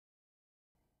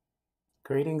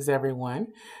Greetings, everyone.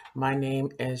 My name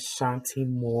is Shanti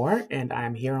Moore, and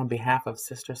I'm here on behalf of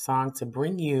SisterSong to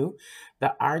bring you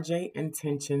the RJ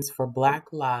Intentions for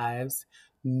Black Lives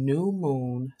New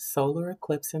Moon Solar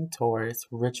Eclipse in Taurus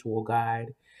Ritual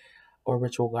Guide or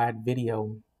Ritual Guide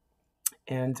video.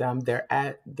 And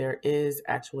there is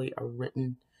actually a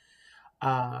written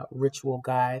ritual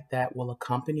guide that will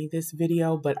accompany this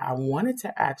video, but I wanted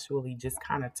to actually just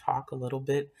kind of talk a little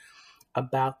bit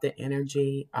about the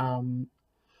energy.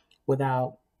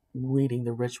 Without reading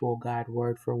the ritual guide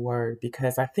word for word,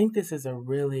 because I think this is a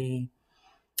really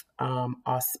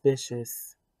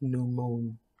auspicious new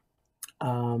moon,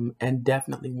 and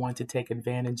definitely one to take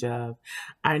advantage of.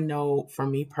 I know for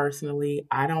me personally,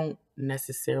 I don't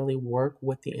necessarily work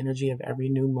with the energy of every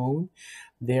new moon.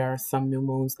 There are some new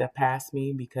moons that pass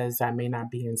me because I may not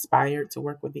be inspired to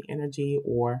work with the energy,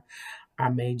 or I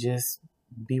may just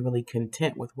be really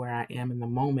content with where I am in the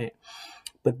moment.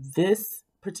 But this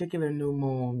particular new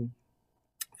moon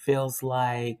feels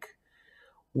like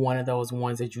one of those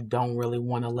ones that you don't really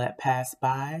want to let pass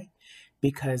by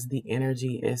because the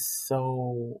energy is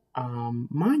so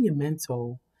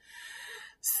monumental.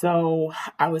 So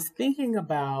I was thinking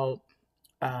about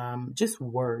just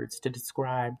words to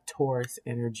describe Taurus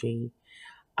energy.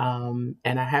 And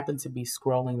I happened to be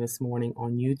scrolling this morning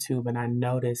on YouTube, and I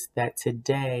noticed that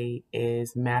today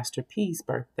is Master P's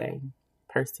birthday,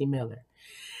 Percy Miller.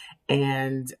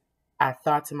 And I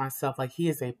thought to myself, like, he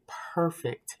is a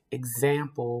perfect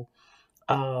example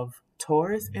of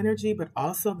Taurus energy, but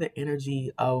also the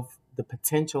energy of the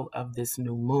potential of this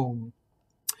new moon.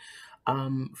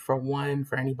 For one,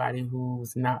 for anybody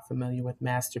who's not familiar with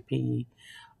Master P,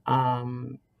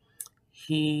 um,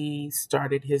 he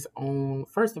started his own,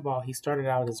 first of all, he started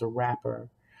out as a rapper,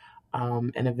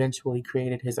 and eventually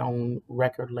created his own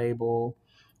record label,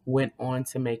 went on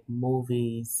to make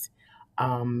movies.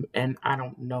 And I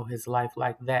don't know his life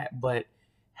like that, but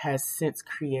has since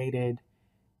created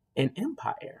an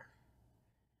empire.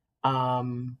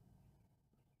 Um,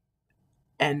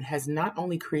 and has not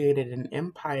only created an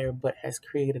empire, but has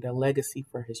created a legacy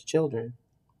for his children.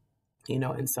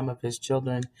 And some of his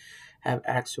children have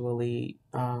actually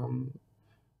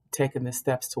taken the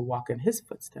steps to walk in his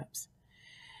footsteps.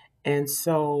 And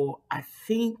so I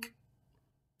think,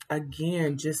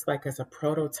 again, just like as a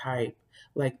prototype,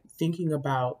 like thinking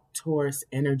about Taurus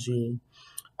energy,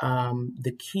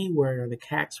 the keyword or the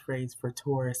catchphrase for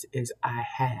Taurus is I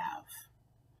have.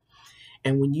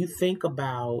 And when you think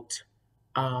about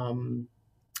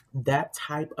that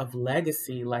type of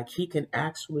legacy, like he can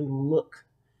actually look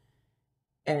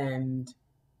and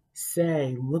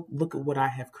say, look at what I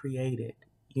have created.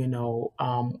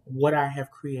 What I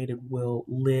have created will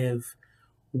live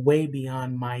way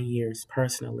beyond my years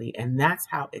personally. And that's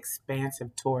how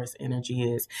expansive Taurus energy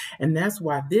is. And that's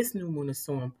why this new moon is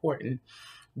so important,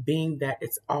 being that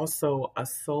it's also a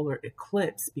solar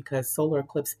eclipse, because solar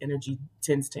eclipse energy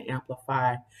tends to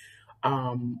amplify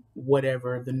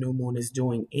whatever the new moon is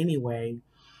doing anyway.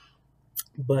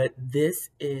 But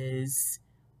this is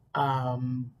a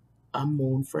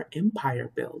moon for empire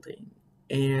building.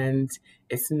 And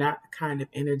it's not the kind of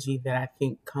energy that I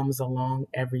think comes along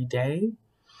every day.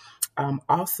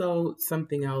 Also,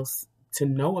 something else to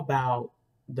know about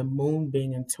the moon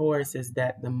being in Taurus is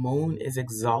that the moon is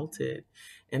exalted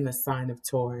in the sign of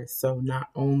Taurus. So not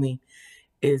only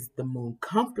is the moon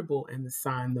comfortable in the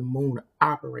sign, the moon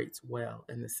operates well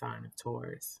in the sign of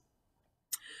Taurus.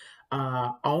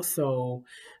 Also,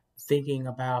 thinking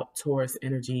about Taurus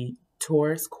energy,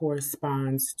 Taurus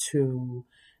corresponds to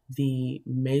the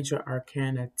major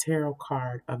arcana tarot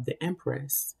card of the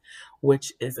Empress,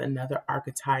 which is another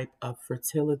archetype of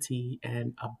fertility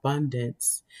and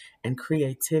abundance and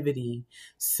creativity.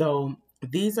 So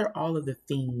these are all of the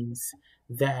themes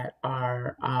that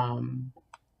are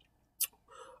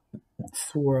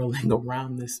swirling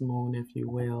around this moon, if you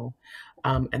will,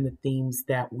 and the themes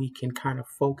that we can kind of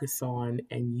focus on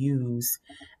and use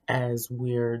as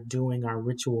we're doing our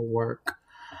ritual work.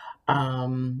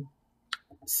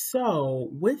 So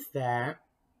with that,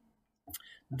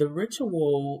 the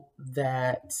ritual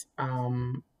that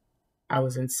I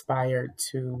was inspired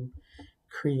to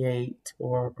create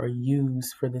or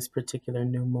use for this particular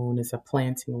new moon is a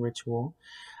planting ritual.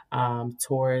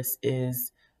 Taurus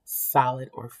is solid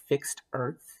or fixed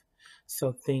earth.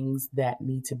 So things that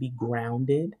need to be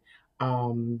grounded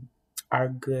are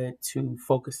good to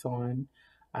focus on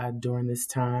during this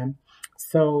time.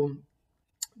 So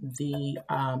the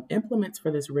implements for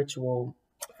this ritual,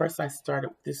 first I started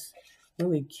with this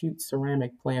really cute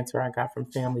ceramic planter I got from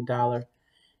Family Dollar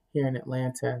here in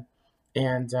Atlanta.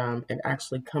 And it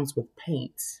actually comes with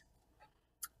paints.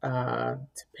 to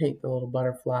paint the little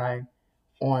butterfly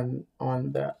on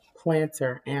the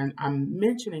planter. And I'm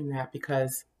mentioning that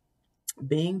because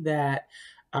being that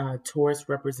Taurus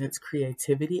represents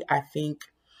creativity, I think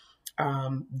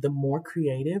the more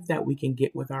creative that we can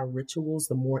get with our rituals,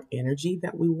 the more energy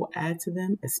that we will add to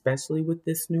them, especially with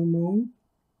this new moon.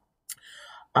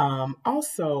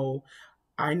 Also,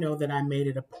 I know that I made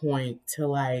it a point to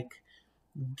like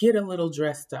get a little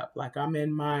dressed up. Like I'm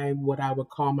in my, what I would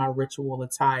call my ritual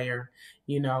attire,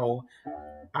 you know,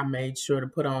 I made sure to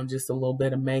put on just a little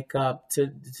bit of makeup,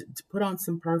 to put on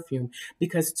some perfume,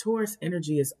 because Taurus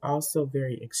energy is also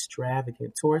very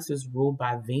extravagant. Taurus is ruled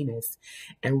by Venus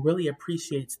and really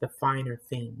appreciates the finer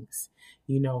things,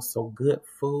 so good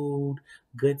food,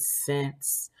 good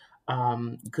scents,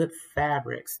 good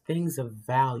fabrics, things of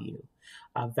value.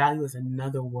 Value is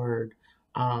another word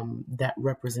that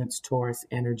represents Taurus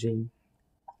energy.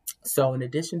 So, in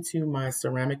addition to my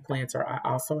ceramic planter, I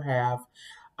also have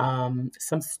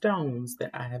some stones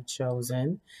that I have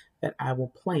chosen that I will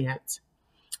plant.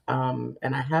 And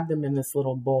I have them in this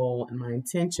little bowl, and my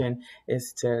intention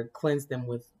is to cleanse them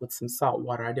with some salt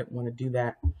water. I didn't want to do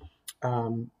that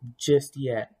just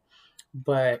yet,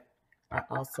 but I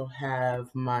also have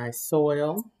my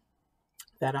soil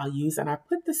that I'll use, and I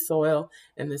put the soil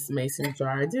in this mason jar.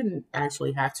 I didn't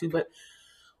actually have to, but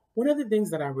one of the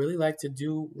things that I really like to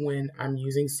do when I'm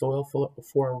using soil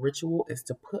for a ritual is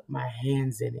to put my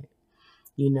hands in it,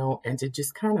 and to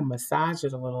just kind of massage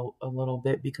it a little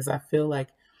bit, because I feel like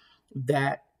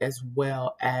that as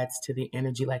well adds to the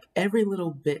energy. Like every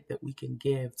little bit that we can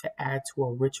give to add to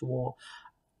a ritual,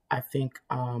 I think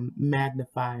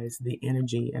magnifies the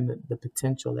energy and the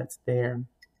potential that's there.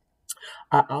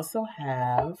 I also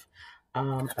have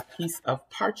a piece of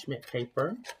parchment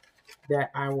paper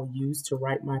that I will use to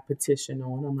write my petition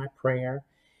on, or my prayer.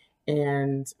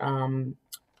 And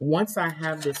once I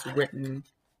have this written,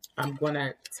 I'm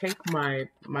gonna take my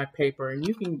paper, and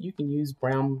you can use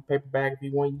brown paper bag if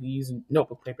you want. You can use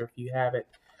notebook paper if you have it,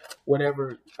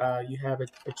 whatever you have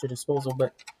at your disposal.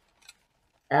 But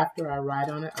after I write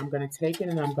on it, I'm gonna take it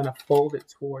and I'm gonna fold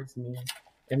it towards me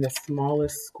in the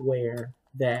smallest square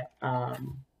that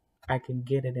I can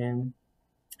get it in.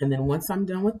 And then once I'm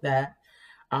done with that,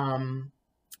 um,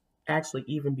 actually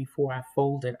even before I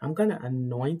fold it, I'm gonna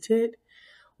anoint it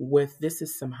with, this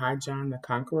is some High John the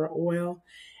Conqueror oil.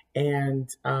 And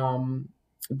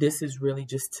this is really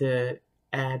just to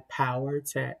add power,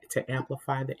 to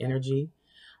amplify the energy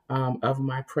of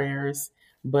my prayers.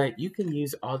 But you can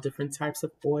use all different types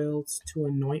of oils to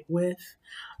anoint with.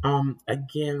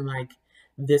 Again, like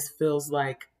this feels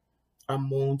like a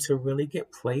moon to really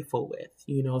get playful with,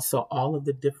 so all of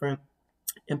the different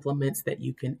implements that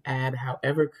you can add,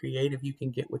 however creative you can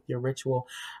get with your ritual,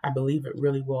 I believe it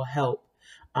really will help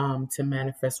to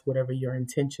manifest whatever your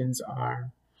intentions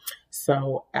are.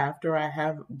 So after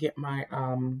I get my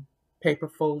paper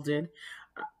folded,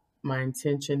 my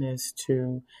intention is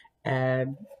to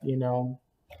add,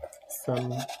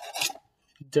 some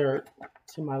dirt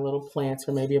to my little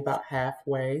planter, maybe about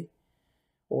halfway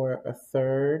or a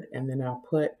third, and then I'll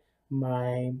put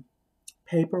my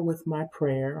paper with my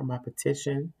prayer or my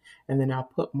petition, and then I'll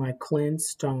put my cleansed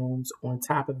stones on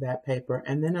top of that paper,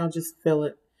 and then I'll just fill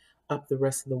it up the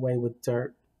rest of the way with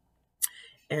dirt.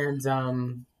 And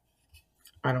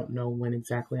I don't know when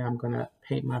exactly I'm going to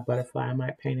paint my butterfly. I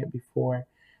might paint it before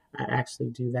I actually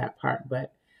do that part.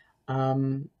 But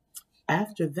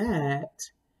after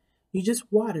that, you just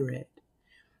water it.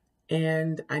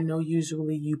 And I know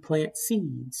usually you plant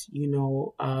seeds,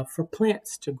 for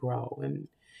plants to grow.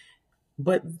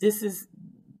 But this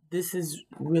is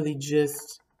really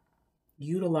just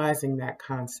utilizing that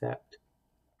concept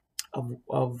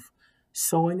of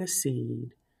sowing a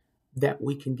seed that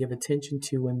we can give attention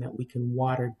to and that we can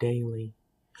water daily,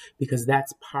 because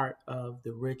that's part of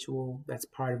the ritual, that's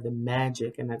part of the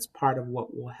magic, and that's part of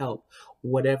what will help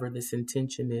whatever this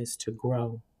intention is to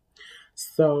grow.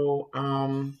 So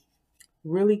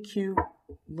really cute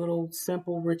little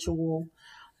simple ritual.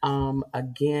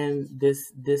 Again,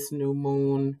 this new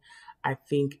moon, I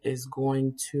think, is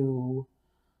going to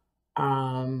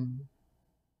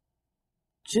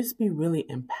just be really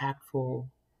impactful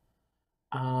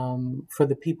for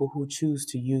the people who choose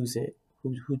to use it,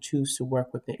 who choose to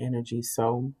work with the energy.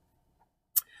 So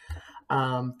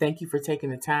thank you for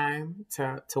taking the time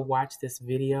to watch this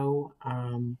video.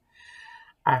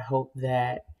 I hope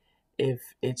that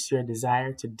if it's your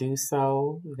desire to do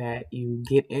so, that you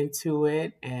get into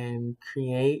it and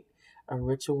create a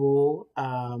ritual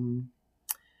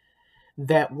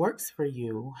that works for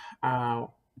you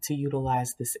to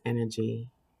utilize this energy.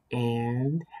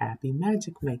 And happy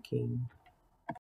magic making.